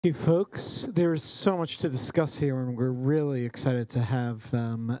Thank you, folks. There's so much to discuss here, and we're really excited to have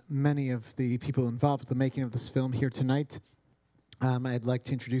many of the people involved with the making of this film here tonight. I'd like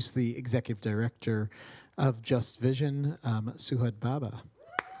to introduce the executive director of Just Vision, Suhad Babaa.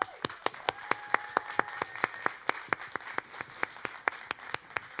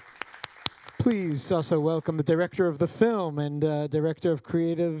 Please also welcome the director of the film and director of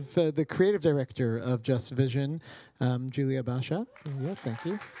the creative director of Just Vision, Julia Bacha. Yeah, thank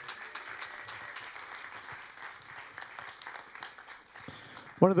you.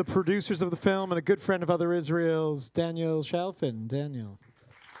 One of the producers of the film and a good friend of Other Israel's, Chalfen. Daniel.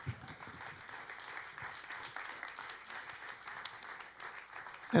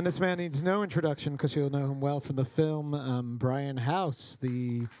 And this man needs no introduction because you'll know him well from the film, Brian Hauss,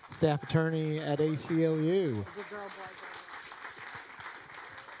 the staff attorney at ACLU.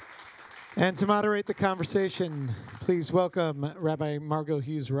 And to moderate the conversation, please welcome Rabbi Margo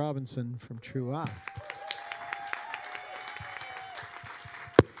Hughes-Robinson from Trua.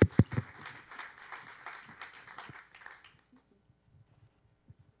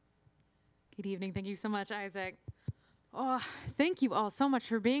 Good evening. Thank you so much, Isaac. Oh, thank you all so much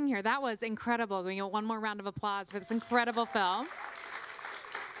for being here. That was incredible. We get one more round of applause for this incredible film.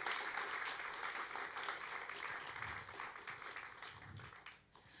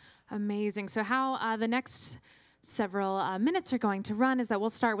 Amazing. So how the next several minutes are going to run is that we'll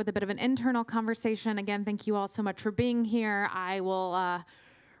start with a bit of an internal conversation. Again, thank you all so much for being here. I will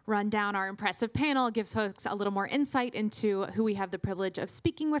run down our impressive panel, give folks a little more insight into who we have the privilege of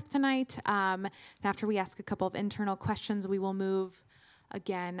speaking with tonight. And after we ask a couple of internal questions, we will move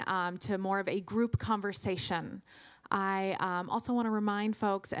again to more of a group conversation. I also want to remind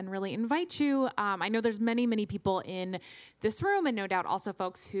folks and really invite you. I know there's many, many people in this room, and no doubt also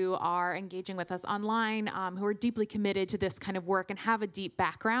folks who are engaging with us online, who are deeply committed to this kind of work and have a deep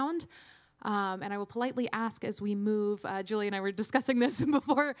background. And I will politely ask as we move, Julia and I were discussing this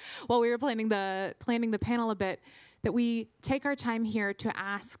before while we were planning the panel a bit, that we take our time here to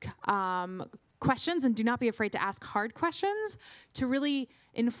ask questions, and do not be afraid to ask hard questions to really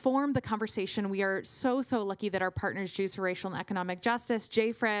inform the conversation. We are so lucky that our partners, Jews for Racial and Economic Justice,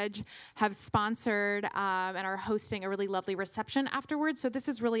 JFREJ, have sponsored and are hosting a really lovely reception afterwards. So this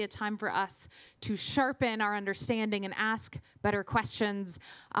is really a time for us to sharpen our understanding and ask better questions.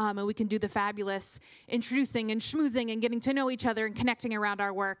 And we can do the fabulous introducing and schmoozing and getting to know each other and connecting around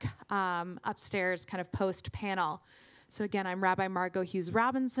our work upstairs, kind of post-panel. So again, I'm Rabbi Margo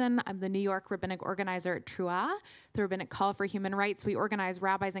Hughes-Robinson. I'm the New York Rabbinic Organizer at Trua, the Rabbinic Call for Human Rights. We organize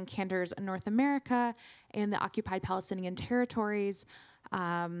rabbis and cantors in North America and the occupied Palestinian territories,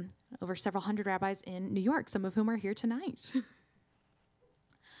 over several hundred rabbis in New York, some of whom are here tonight.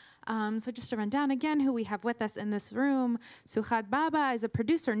 So just to run down again who we have with us in this room, Suhad Babaa is a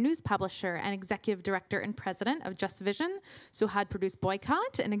producer, news publisher, and executive director and president of Just Vision. Suhad produced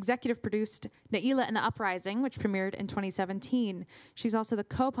Boycott and executive produced Ne'ilah and the Uprising, which premiered in 2017. She's also the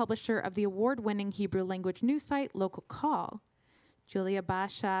co-publisher of the award-winning Hebrew language news site Local Call. Julia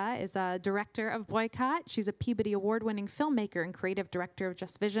Bacha is a director of Boycott. She's a Peabody Award-winning filmmaker and creative director of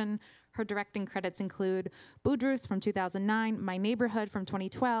Just Vision. Her directing credits include Budrus from 2009, My Neighborhood from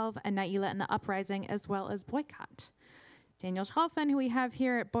 2012, and Ne'ilah and the Uprising, as well as Boycott. Daniel Chalfen, who we have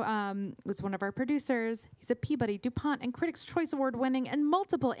here, was one of our producers. He's a Peabody, DuPont, and Critics' Choice Award-winning and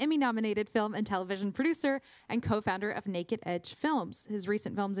multiple Emmy-nominated film and television producer and co-founder of Naked Edge Films. His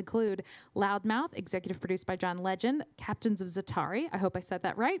recent films include Loudmouth, executive produced by John Legend, Captains of Zatari, I hope I said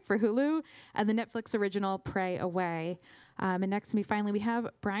that right, for Hulu, and the Netflix original Pray Away. And next to me, finally, we have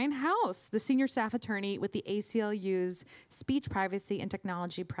Brian Hauss, the senior staff attorney with the ACLU's Speech Privacy and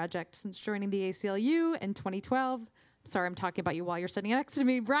Technology Project. Since joining the ACLU in 2012, sorry, I'm talking about you while you're sitting next to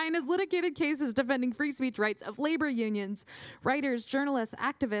me. Brian has litigated cases defending free speech rights of labor unions, writers, journalists,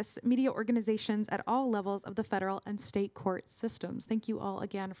 activists, media organizations at all levels of the federal and state court systems. Thank you all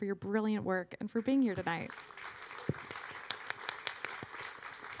again for your brilliant work and for being here tonight.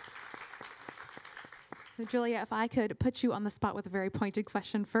 So Julia, if I could put you on the spot with a very pointed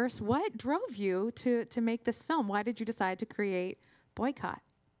question first, what drove you to make this film? Why did you decide to create Boycott?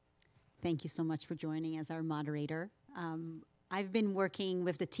 Thank you so much for joining as our moderator. I've been working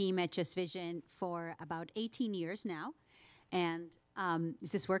with the team at Just Vision for about 18 years now. And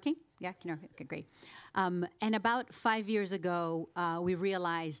is this working? Yeah, okay, great. And about 5 years ago, we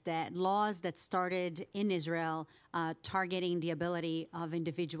realized that laws that started in Israel targeting the ability of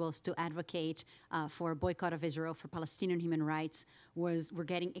individuals to advocate for a boycott of Israel for Palestinian human rights were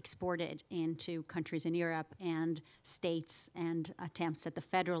getting exported into countries in Europe and states and attempts at the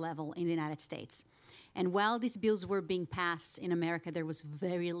federal level in the United States. And while these bills were being passed in America, there was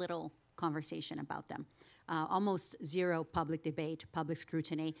very little conversation about them. Almost zero public debate, public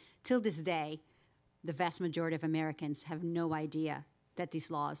scrutiny. Till this day, the vast majority of Americans have no idea that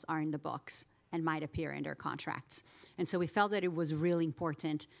these laws are in the books and might appear in their contracts. And so we felt that it was really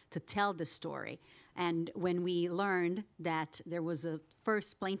important to tell the story. And when we learned that there was a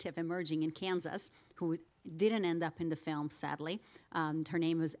first plaintiff emerging in Kansas who didn't end up in the film, sadly. Her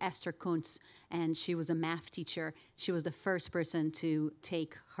name was Esther Kuntz, and she was a math teacher. She was the first person to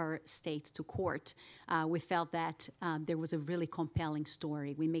take her state to court. We felt that there was a really compelling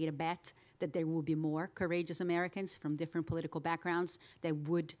story. We made a bet that there will be more courageous Americans from different political backgrounds that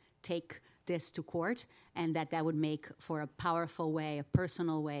would take this to court, and that would make for a powerful way, a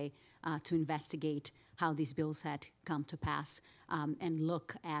personal way to investigate how these bills had come to pass, and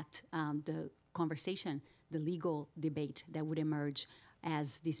look at the conversation, the legal debate that would emerge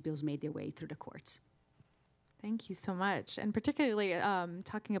as these bills made their way through the courts. Thank you so much. And particularly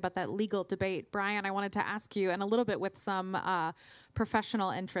talking about that legal debate, Brian, I wanted to ask you, and a little bit with some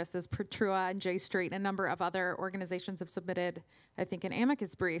professional interests, as Trua and J Street and a number of other organizations have submitted, I think, an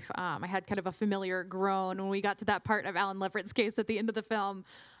amicus brief. I had kind of a familiar groan when we got to that part of Alan Leverett's case at the end of the film.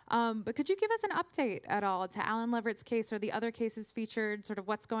 But could you give us an update at all to Alan Leverett's case or the other cases featured, sort of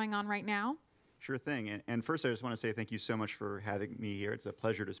what's going on right now? Sure thing. And first, I just want to say thank you so much for having me here. It's a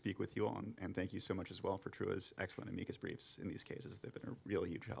pleasure to speak with you all, and thank you so much as well for Trua's excellent amicus briefs in these cases. They've been a real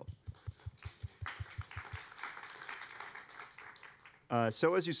huge help.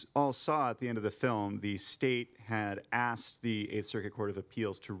 So as you all saw at the end of the film, the state had asked the Eighth Circuit Court of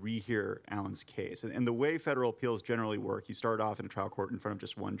Appeals to rehear Alan's case. And the way federal appeals generally work, you start off in a trial court in front of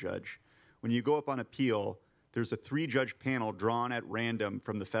just one judge. When you go up on appeal, there's a 3-judge panel drawn at random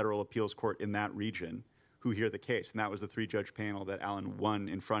from the federal appeals court in that region who hear the case. And that was the 3-judge panel that Alan won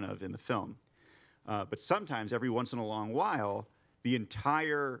in front of in the film. But sometimes, every once in a long while, the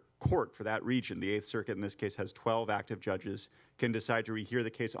entire court for that region, the Eighth Circuit in this case has 12 active judges, can decide to rehear the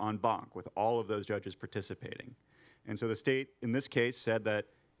case en banc with all of those judges participating. And so the state, in this case, said that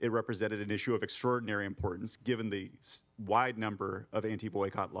it represented an issue of extraordinary importance given the wide number of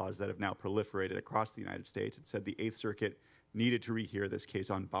anti-boycott laws that have now proliferated across the United States. It said the Eighth Circuit needed to rehear this case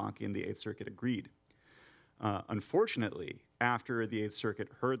en banc, and the Eighth Circuit agreed. Unfortunately, after the Eighth Circuit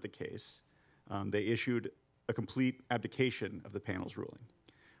heard the case, they issued a complete abdication of the panel's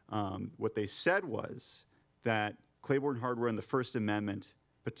ruling. What they said was that Claiborne Hardware and the First Amendment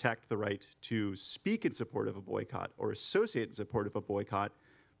protect the right to speak in support of a boycott or associate in support of a boycott,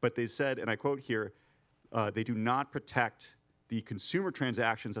 but they said, and I quote here, they do not protect the consumer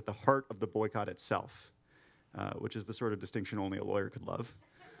transactions at the heart of the boycott itself, which is the sort of distinction only a lawyer could love.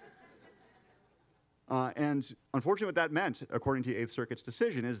 And unfortunately what that meant, according to the Eighth Circuit's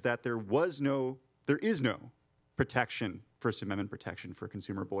decision, is that there is no protection, First Amendment protection for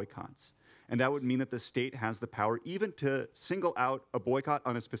consumer boycotts. And that would mean that the state has the power even to single out a boycott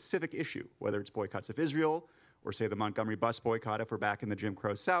on a specific issue, whether it's boycotts of Israel, or say the Montgomery bus boycott if we're back in the Jim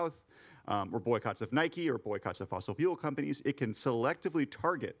Crow South, or boycotts of Nike, or boycotts of fossil fuel companies. It can selectively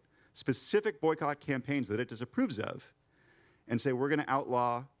target specific boycott campaigns that it disapproves of and say, we're going to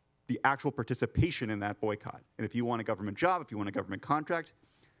outlaw the actual participation in that boycott. And if you want a government job, if you want a government contract,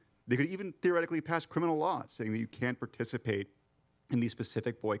 they could even theoretically pass criminal laws saying that you can't participate in these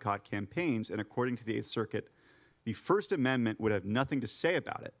specific boycott campaigns. And according to the Eighth Circuit, the First Amendment would have nothing to say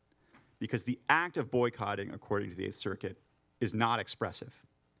about it, because the act of boycotting, according to the Eighth Circuit, is not expressive.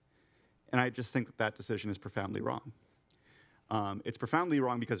 And I just think that that decision is profoundly wrong. It's profoundly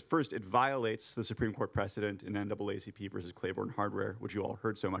wrong because, first, it violates the Supreme Court precedent in NAACP versus Claiborne Hardware, which you all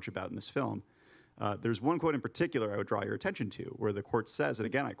heard so much about in this film. There's one quote in particular I would draw your attention to, where the court says, and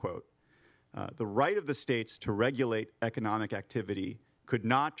again I quote, the right of the states to regulate economic activity could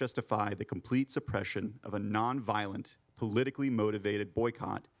not justify the complete suppression of a nonviolent, politically motivated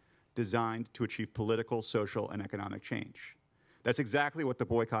boycott designed to achieve political, social, and economic change. That's exactly what the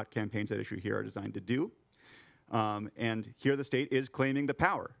boycott campaigns at issue here are designed to do. And here the state is claiming the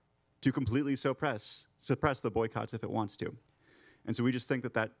power to completely suppress the boycotts if it wants to. And so we just think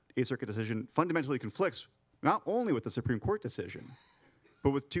that that Eighth Circuit decision fundamentally conflicts not only with the Supreme Court decision, but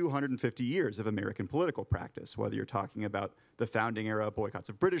with 250 years of American political practice, whether you're talking about the founding era boycotts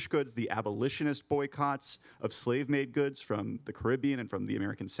of British goods, the abolitionist boycotts of slave-made goods from the Caribbean and from the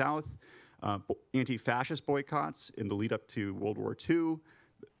American South, anti-fascist boycotts in the lead up to World War II,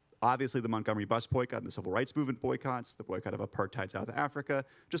 obviously the Montgomery bus boycott and the civil rights movement boycotts, the boycott of apartheid South Africa,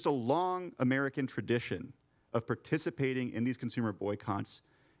 just a long American tradition of participating in these consumer boycotts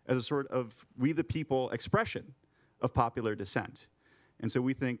as a sort of we the people expression of popular dissent. And so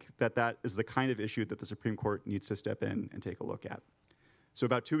we think that that is the kind of issue that the Supreme Court needs to step in and take a look at. So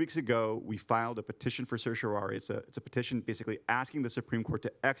about 2 weeks ago, we filed a petition for certiorari. It's a petition basically asking the Supreme Court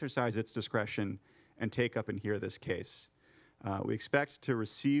to exercise its discretion and take up and hear this case. We expect to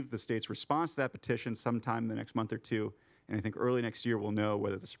receive the state's response to that petition sometime in the next month or two, and I think early next year we'll know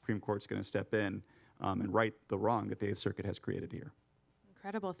whether the Supreme Court's going to step in and right the wrong that the Eighth Circuit has created here.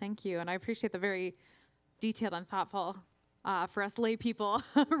 Incredible, thank you. And I appreciate the very detailed and thoughtful for us lay people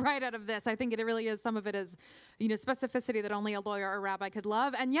right out of this. I think it really is, some of it is, specificity that only a lawyer or a rabbi could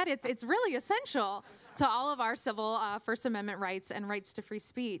love, and yet it's really essential to all of our civil First Amendment rights and rights to free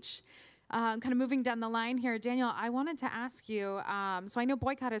speech. Kind of moving down the line here, Daniel, I wanted to ask you, so I know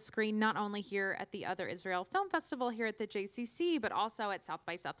Boycott is screened not only here at the Other Israel Film Festival here at the JCC, but also at South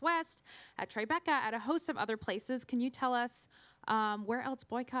by Southwest, at Tribeca, at a host of other places. Can you tell us where else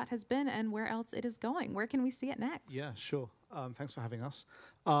Boycott has been and where else it is going? Where can we see it next? Yeah, sure. Thanks for having us.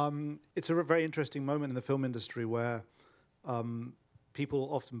 It's a very interesting moment in the film industry where people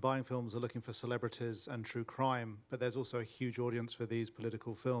often buying films are looking for celebrities and true crime, but there's also a huge audience for these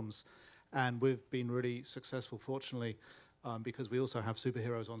political films. And we've been really successful, fortunately, because we also have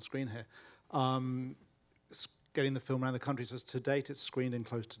superheroes on screen here, getting the film around the country. So to date, it's screened in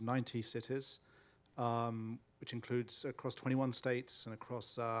close to 90 cities, which includes across 21 states and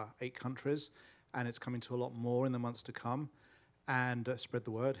across 8 countries. And it's coming to a lot more in the months to come. And spread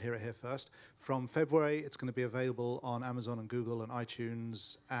the word, hear it here first. From February, it's going to be available on Amazon and Google and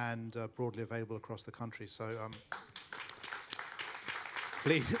iTunes and broadly available across the country. So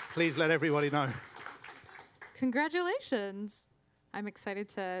please let everybody know. Congratulations. I'm excited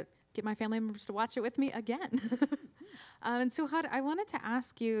to get my family members to watch it with me again. And Suhad, I wanted to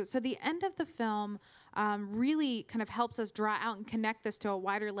ask you, so the end of the film really kind of helps us draw out and connect this to a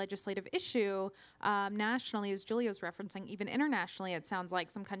wider legislative issue nationally, as Julia was referencing, even internationally. It sounds like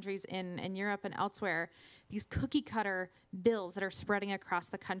some countries in Europe and elsewhere, these cookie cutter bills that are spreading across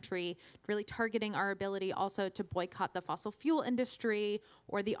the country, really targeting our ability also to boycott the fossil fuel industry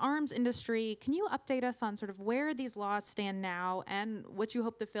or the arms industry. Can you update us on sort of where these laws stand now and what you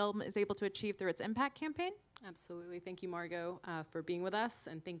hope the film is able to achieve through its impact campaign? Absolutely. Thank you, Margo, for being with us.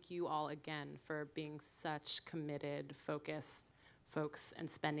 And thank you all again for being such committed, focused folks and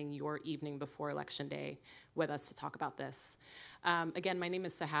spending your evening before Election Day with us to talk about this. Again, my name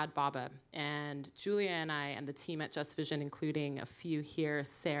is Suhad Babaa, and Julia and I and the team at Just Vision, including a few here,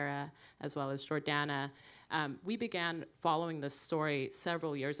 Sarah, as well as Jordana, we began following this story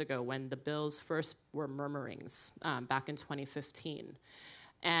several years ago when the bills first were murmurings back in 2015.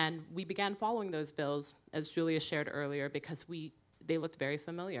 And we began following those bills, as Julia shared earlier, because they looked very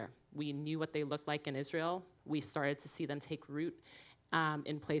familiar. We knew what they looked like in Israel. We started to see them take root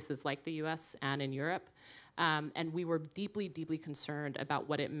in places like the US and in Europe. And we were deeply, deeply concerned about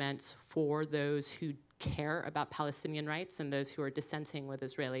what it meant for those who care about Palestinian rights and those who are dissenting with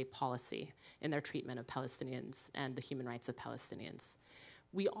Israeli policy in their treatment of Palestinians and the human rights of Palestinians.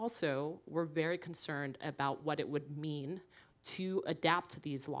 We also were very concerned about what it would mean to adapt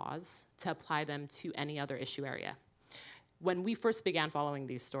these laws, to apply them to any other issue area. When we first began following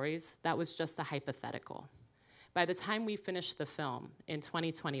these stories, that was just a hypothetical. By the time we finished the film in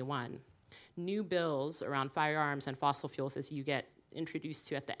 2021, new bills around firearms and fossil fuels, as you get introduced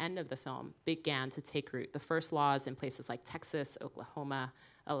to at the end of the film, began to take root. The first laws in places like Texas, Oklahoma,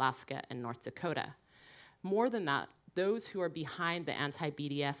 Alaska, and North Dakota. More than that, those who are behind the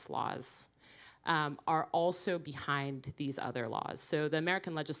anti-BDS laws are also behind these other laws. So the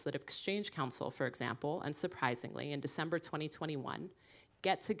American Legislative Exchange Council, for example, and surprisingly, in December 2021,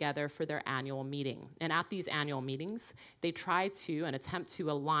 get together for their annual meeting. And at these annual meetings, they try to and attempt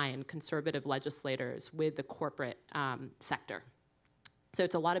to align conservative legislators with the corporate sector. So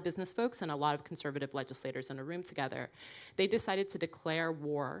it's a lot of business folks and a lot of conservative legislators in a room together. They decided to declare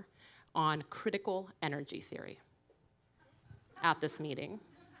war on critical energy theory at this meeting.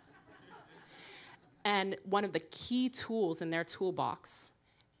 And one of the key tools in their toolbox,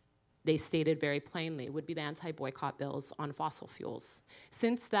 they stated very plainly, would be the anti-boycott bills on fossil fuels.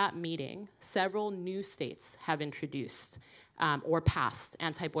 Since that meeting, several new states have introduced or passed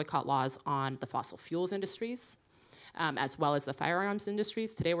anti-boycott laws on the fossil fuels industries, as well as the firearms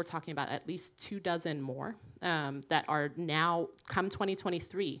industries. Today we're talking about at least 24 more that are now, come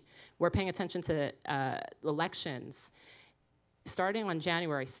 2023, we're paying attention to elections. Starting on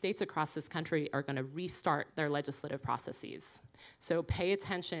January, states across this country are going to restart their legislative processes. So pay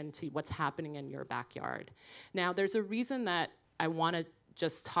attention to what's happening in your backyard. Now, there's a reason that I want to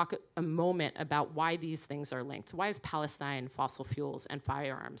just talk a moment about why these things are linked. Why is Palestine, fossil fuels, and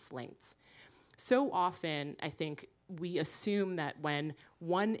firearms linked? So often, I think, we assume that when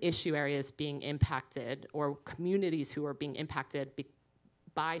one issue area is being impacted, or communities who are being impacted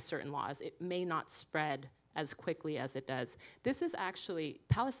by certain laws, it may not spread as quickly as it does. This is actually,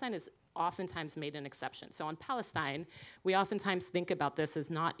 Palestine is oftentimes made an exception. So on Palestine, we oftentimes think about this as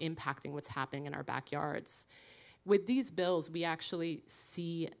not impacting what's happening in our backyards. With these bills, we actually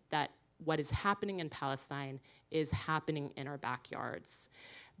see that what is happening in Palestine is happening in our backyards.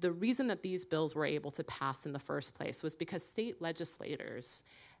 The reason that these bills were able to pass in the first place was because state legislators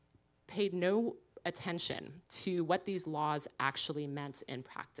paid no attention to what these laws actually meant in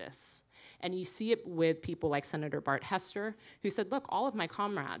practice. And you see it with people like Senator Bart Hester, who said, look, all of my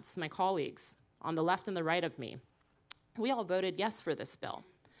comrades, my colleagues on the left and the right of me, we all voted yes for this bill.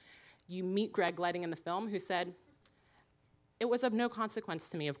 You meet Greg Leding in the film, who said, it was of no consequence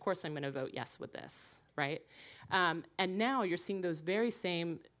to me. Of course I'm going to vote yes with this, right? And now you're seeing those very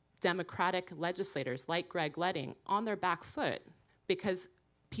same Democratic legislators like Greg Leding on their back foot, because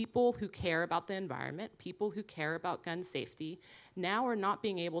people who care about the environment, people who care about gun safety, now are not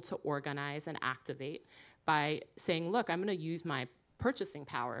being able to organize and activate by saying, look, I'm going to use my purchasing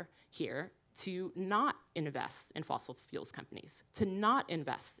power here to not invest in fossil fuels companies, to not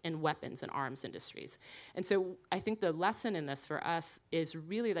invest in weapons and arms industries. And so I think the lesson in this for us is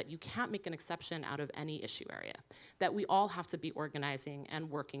really that you can't make an exception out of any issue area, that we all have to be organizing and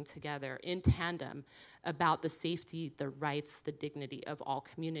working together in tandem about the safety, the rights, the dignity of all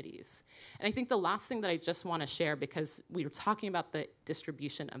communities. And I think the last thing that I just want to share, because we were talking about the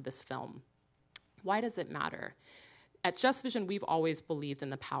distribution of this film, why does it matter? At Just Vision, we've always believed in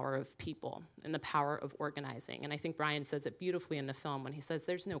the power of people and the power of organizing. And I think Brian says it beautifully in the film when he says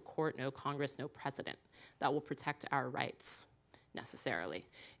there's no court, no Congress, no president that will protect our rights necessarily.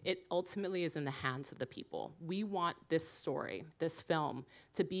 It ultimately is in the hands of the people. We want this story, this film,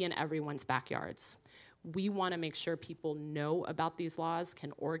 to be in everyone's backyards. We want to make sure people know about these laws,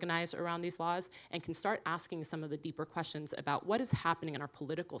 can organize around these laws, and can start asking some of the deeper questions about what is happening in our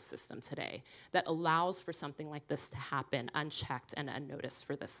political system today that allows for something like this to happen unchecked and unnoticed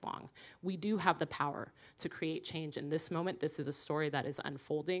for this long. We do have the power to create change in this moment. This is a story that is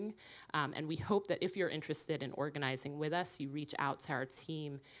unfolding, and we hope that if you're interested in organizing with us, you reach out to our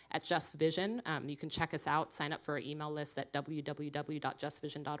team at Just Vision. You can check us out, sign up for our email list at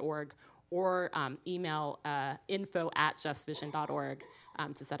www.justvision.org, or email info@justvision.org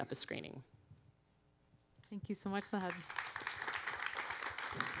to set up a screening. Thank you so much, Suhad.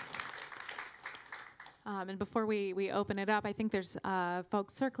 And before we open it up, I think there's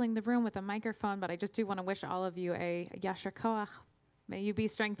folks circling the room with a microphone, but I just do want to wish all of you a Yasher Koach. May you be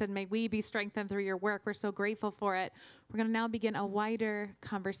strengthened. May we be strengthened through your work. We're so grateful for it. We're going to now begin a wider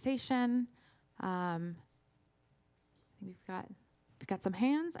conversation. We've got some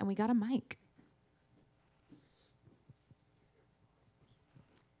hands and we got a mic.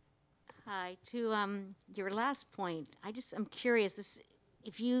 Hi. To your last point, I'm curious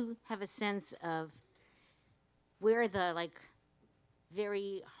if you have a sense of where the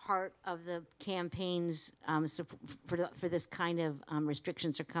very heart of the campaigns for this kind of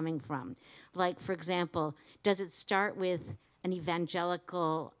restrictions are coming from. Like, for example, does it start with an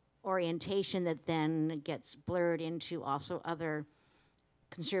evangelical orientation that then gets blurred into also other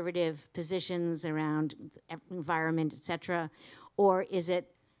conservative positions around environment, et cetera? Or is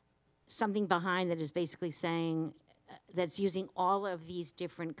it something behind that is basically saying that's using all of these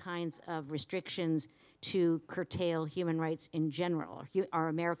different kinds of restrictions to curtail human rights in general, or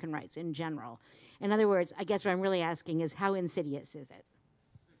American rights in general? In other words, I guess what I'm really asking is, how insidious is it?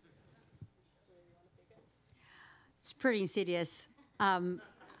 It's pretty insidious.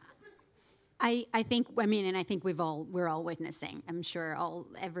 I think we're all witnessing. I'm sure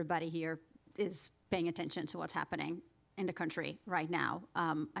everybody here is paying attention to what's happening in the country right now.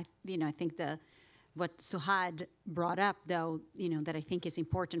 I think what Suhad brought up, though, that I think is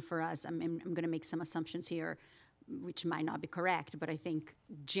important for us. I'm going to make some assumptions here, which might not be correct, but I think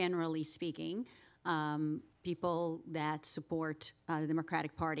generally speaking, people that support the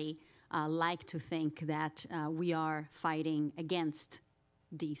Democratic Party like to think that we are fighting against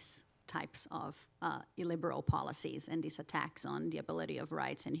these types of illiberal policies and these attacks on the ability of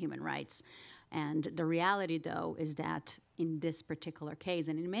rights and human rights. And the reality, though, is that in this particular case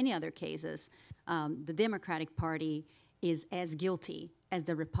and in many other cases, the Democratic Party is as guilty as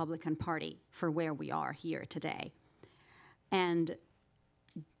the Republican Party for where we are here today. And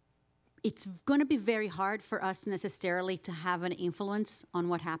it's going to be very hard for us necessarily to have an influence on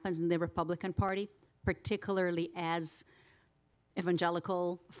what happens in the Republican Party, particularly as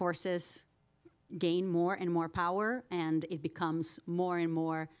evangelical forces gain more and more power, and it becomes more and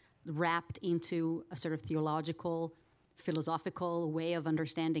more wrapped into a sort of theological philosophical way of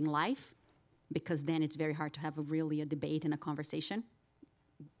understanding life, because then it's very hard to have a debate and a conversation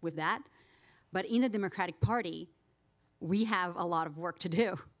with that. But in the Democratic Party, we have a lot of work to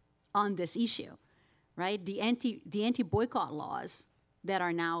do on this issue, right? The anti-boycott laws that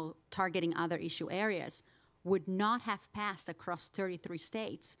are now targeting other issue areas would not have passed across 33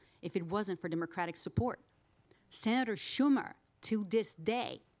 states if it wasn't for Democratic support. Senator Schumer, to this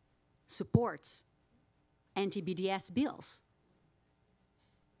day, supports anti-BDS bills.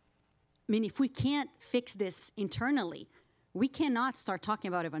 I mean, if we can't fix this internally, we cannot start talking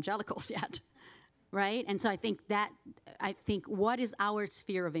about evangelicals yet, right? And so I think what is our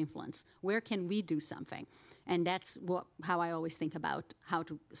sphere of influence? Where can we do something? And that's how I always think about how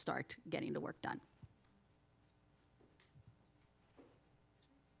to start getting the work done.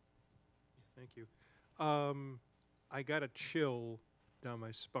 Thank you. I got a chill down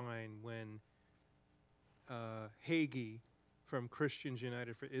my spine when Hagee from Christians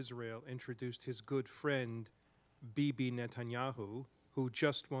United for Israel introduced his good friend Bibi Netanyahu, who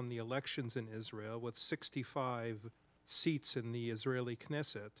just won the elections in Israel with 65 seats in the Israeli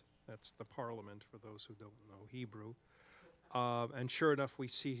Knesset. That's the parliament for those who don't know Hebrew. And sure enough, we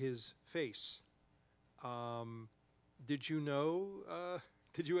see his face. Did you know,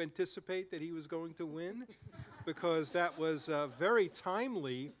 did you anticipate that he was going to win? Because that was very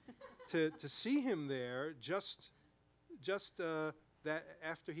timely to see him there just that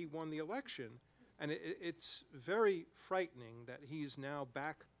after he won the election. And it's very frightening that he's now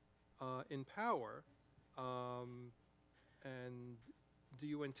back in power. And do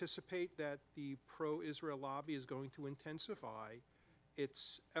you anticipate that the pro-Israel lobby is going to intensify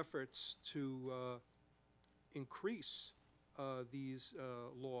its efforts to increase these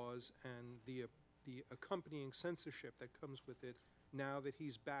laws and the accompanying censorship that comes with it now that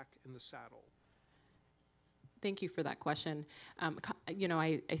he's back in the saddle? Thank you for that question. You know,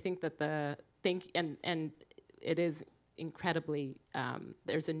 I think that and it is incredibly,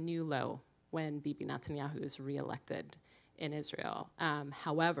 there's a new low when Bibi Netanyahu is reelected in Israel.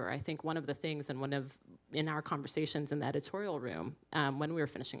 However, I think one of the things, and in our conversations in the editorial room, when we were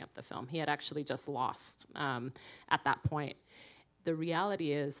finishing up the film, he had actually just lost at that point. The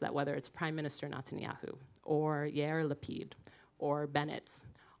reality is that whether it's Prime Minister Netanyahu or Yair Lapid or Bennett,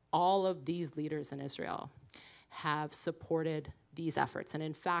 all of these leaders in Israel have supported these efforts. And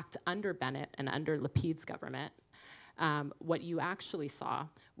in fact, under Bennett and under Lapid's government, what you actually saw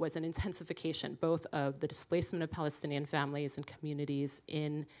was an intensification both of the displacement of Palestinian families and communities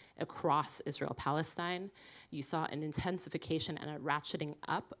across Israel-Palestine. You saw an intensification and a ratcheting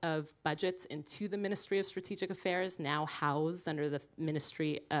up of budgets into the Ministry of Strategic Affairs, now housed under the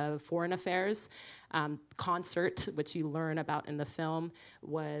Ministry of Foreign Affairs. Concert, which you learn about in the film,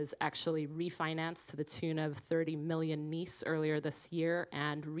 was actually refinanced to the tune of 30 million NIS earlier this year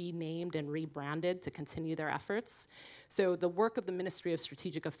and renamed and rebranded to continue their efforts. So the work of the Ministry of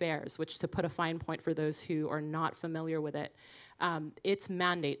Strategic Affairs, which, to put a fine point for those who are not familiar with it, its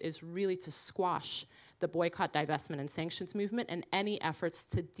mandate is really to squash the boycott, divestment, and sanctions movement and any efforts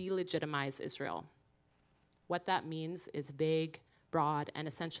to delegitimize Israel. What that means is vague, broad, and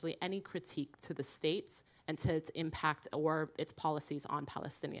essentially any critique to the states and to its impact or its policies on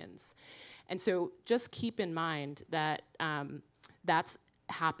Palestinians. And so just keep in mind that that's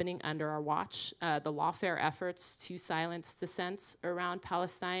happening under our watch. The lawfare efforts to silence dissent around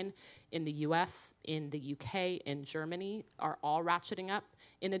Palestine in the US, in the UK, in Germany are all ratcheting up.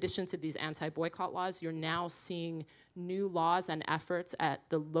 In addition to these anti-boycott laws, you're now seeing new laws and efforts at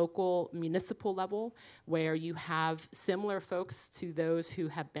the local municipal level where you have similar folks to those who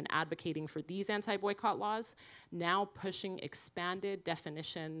have been advocating for these anti-boycott laws now pushing expanded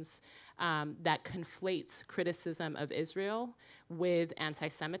definitions that conflates criticism of Israel with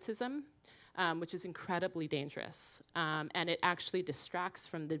anti-Semitism, which is incredibly dangerous. And it actually distracts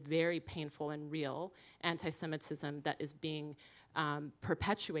from the very painful and real anti-Semitism that is being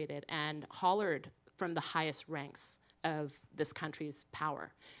perpetuated and hollered from the highest ranks of this country's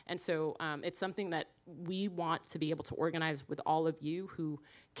power. And so it's something that we want to be able to organize with all of you who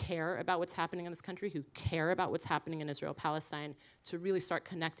care about what's happening in this country, who care about what's happening in Israel-Palestine, to really start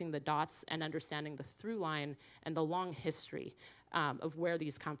connecting the dots and understanding the through line and the long history of where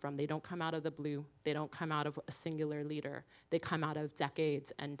these come from. They don't come out of the blue. They don't come out of a singular leader. They come out of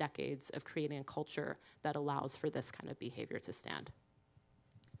decades and decades of creating a culture that allows for this kind of behavior to stand.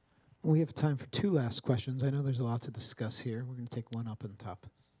 We have time for two last questions. I know there's a lot to discuss here. We're going to take one up on top.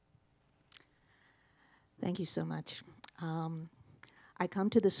 Thank you so much. I come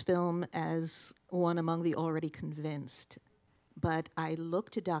to this film as one among the already convinced, but I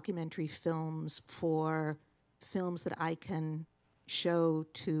look to documentary films for films that I can show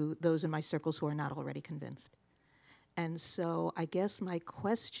to those in my circles who are not already convinced. And so I guess my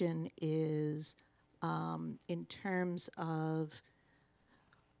question is, in terms of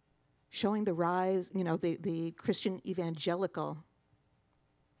showing the rise, the Christian evangelical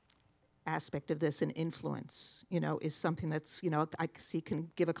aspect of this and influence, is something that's, I see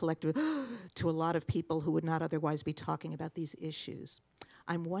can give a collective to a lot of people who would not otherwise be talking about these issues.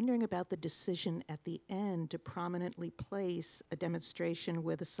 I'm wondering about the decision at the end to prominently place a demonstration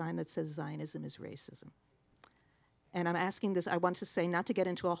with a sign that says Zionism is racism. And I'm asking this, I want to say, not to get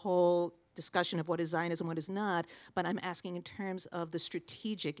into a whole discussion of what is Zionism, what is not, but I'm asking in terms of the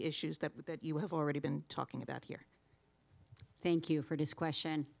strategic issues that you have already been talking about here. Thank you for this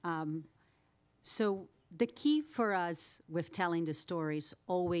question. So the key for us with telling the story is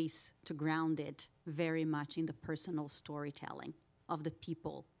always to ground it very much in the personal storytelling of the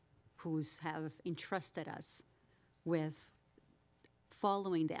people who have entrusted us with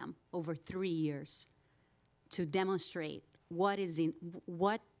following them over 3 years to demonstrate what is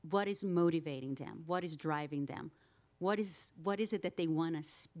motivating them, what is driving them, what is it that they want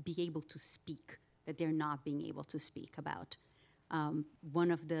to be able to speak that they're not being able to speak about.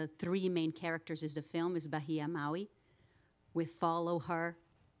 One of the 3 main characters is the film is Bahia Maui. We follow her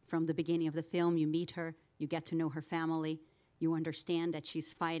from the beginning of the film. You meet her, you get to know her family, you understand that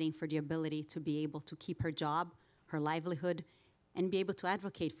she's fighting for the ability to be able to keep her job, her livelihood, and be able to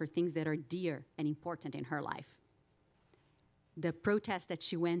advocate for things that are dear and important in her life. The protest that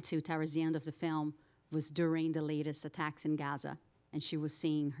she went to towards the end of the film was during the latest attacks in Gaza, and she was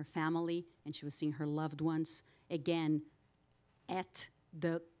seeing her family and she was seeing her loved ones again at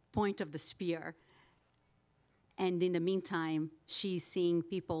the point of the spear. And in the meantime, she's seeing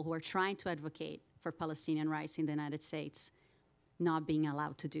people who are trying to advocate for Palestinian rights in the United States not being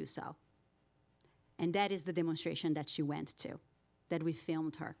allowed to do so. And that is the demonstration that she went to, that we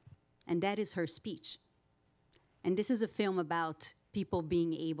filmed her. And that is her speech. And this is a film about people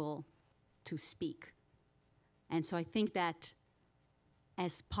being able to speak. And so I think that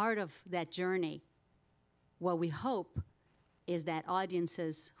as part of that journey, what we hope is that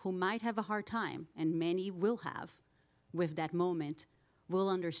audiences who might have a hard time, and many will have, with that moment, will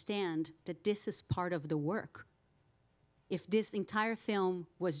understand that this is part of the work. If this entire film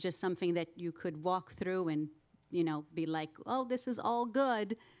was just something that you could walk through and, be like, oh, this is all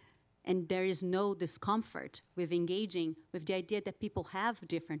good, and there is no discomfort with engaging with the idea that people have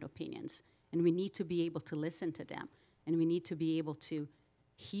different opinions, and we need to be able to listen to them, and we need to be able to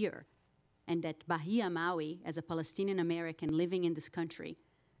hear, and that Bahia Maui, as a Palestinian American living in this country,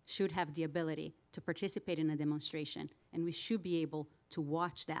 should have the ability to participate in a demonstration, and we should be able to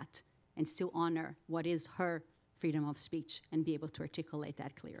watch that and still honor what is her freedom of speech and be able to articulate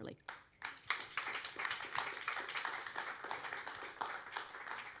that clearly.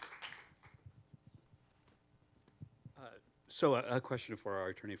 So a question for our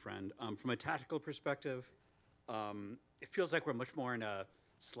attorney friend. From a tactical perspective, it feels like we're much more in a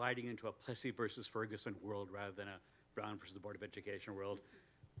sliding into a Plessy versus Ferguson world rather than a Brown versus the Board of Education world.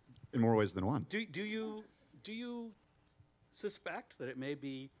 In more ways than one. Do you suspect that it may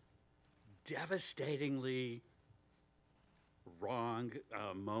be devastatingly wrong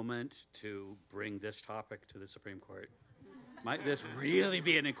moment to bring this topic to the Supreme Court? Might this really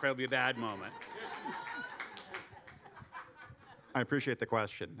be an incredibly bad moment? I appreciate the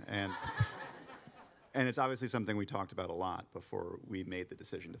question, and it's obviously something we talked about a lot before we made the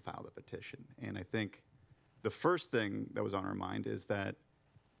decision to file the petition. And I think the first thing that was on our mind is that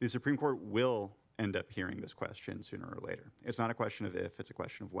the Supreme Court will end up hearing this question sooner or later. It's not a question of if, it's a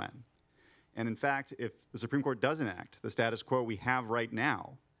question of when. And in fact, if the Supreme Court doesn't act, the status quo we have right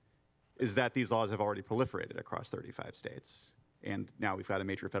now is that these laws have already proliferated across 35 states. And now we've got a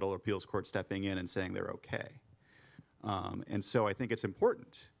major federal appeals court stepping in and saying they're okay. And so I think it's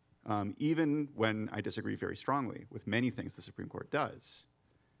important, even when I disagree very strongly with many things the Supreme Court does,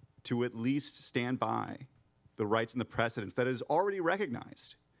 to at least stand by the rights and the precedents that is already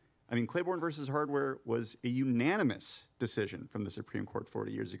recognized. I mean, Claiborne versus Hardware was a unanimous decision from the Supreme Court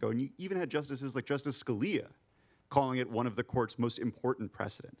 40 years ago, and you even had justices like Justice Scalia calling it one of the court's most important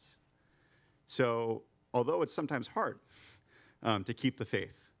precedents. So although it's sometimes hard to keep the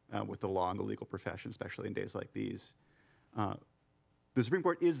faith with the law and the legal profession, especially in days like these, the Supreme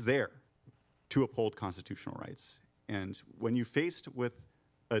Court is there to uphold constitutional rights. And when you're faced with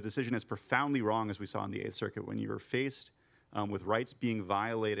a decision as profoundly wrong as we saw in the Eighth Circuit, when you're faced with rights being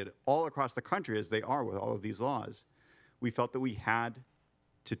violated all across the country as they are with all of these laws, we felt that we had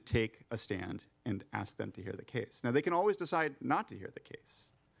to take a stand and ask them to hear the case. Now, they can always decide not to hear the case,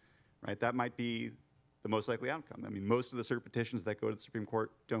 right? That might be the most likely outcome. I mean, most of the cert petitions that go to the Supreme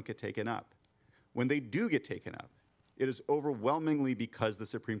Court don't get taken up. When they do get taken up, it is overwhelmingly because the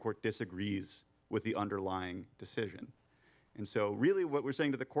Supreme Court disagrees with the underlying decision. And so really what we're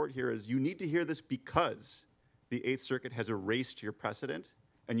saying to the court here is you need to hear this because the Eighth Circuit has erased your precedent,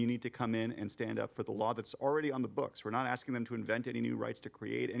 and you need to come in and stand up for the law that's already on the books. We're not asking them to invent any new rights, to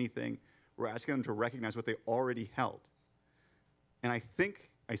create anything. We're asking them to recognize what they already held. And I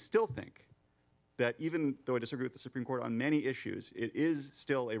still think that even though I disagree with the Supreme Court on many issues, it is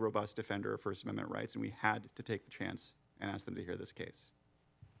still a robust defender of First Amendment rights, and we had to take the chance and ask them to hear this case.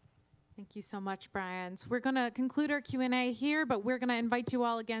 Thank you so much, Brian. So we're going to conclude our Q&A here, but we're going to invite you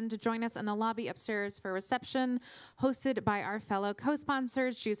all again to join us in the lobby upstairs for a reception hosted by our fellow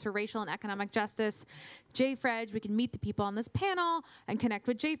co-sponsors, Jews for Racial and Economic Justice, JFREJ. We can meet the people on this panel and connect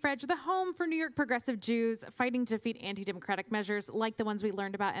with JFREJ, the home for New York progressive Jews fighting to defeat anti-democratic measures like the ones we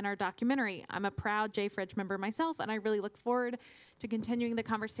learned about in our documentary. I'm a proud JFREJ member myself, and I really look forward to continuing the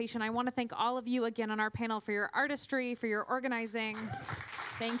conversation. I want to thank all of you again on our panel for your artistry, for your organizing.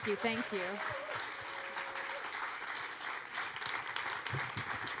 Thank you, thank you.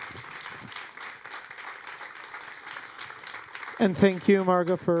 And thank you,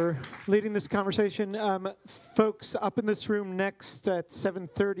 Margo, for leading this conversation. Folks, up in this room next at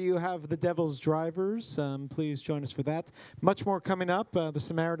 7:30, you have the Devil's Drivers. Please join us for that. Much more coming up. The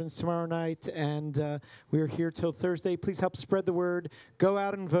Samaritans tomorrow night, and we are here till Thursday. Please help spread the word. Go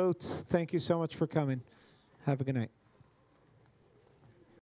out and vote. Thank you so much for coming. Have a good night.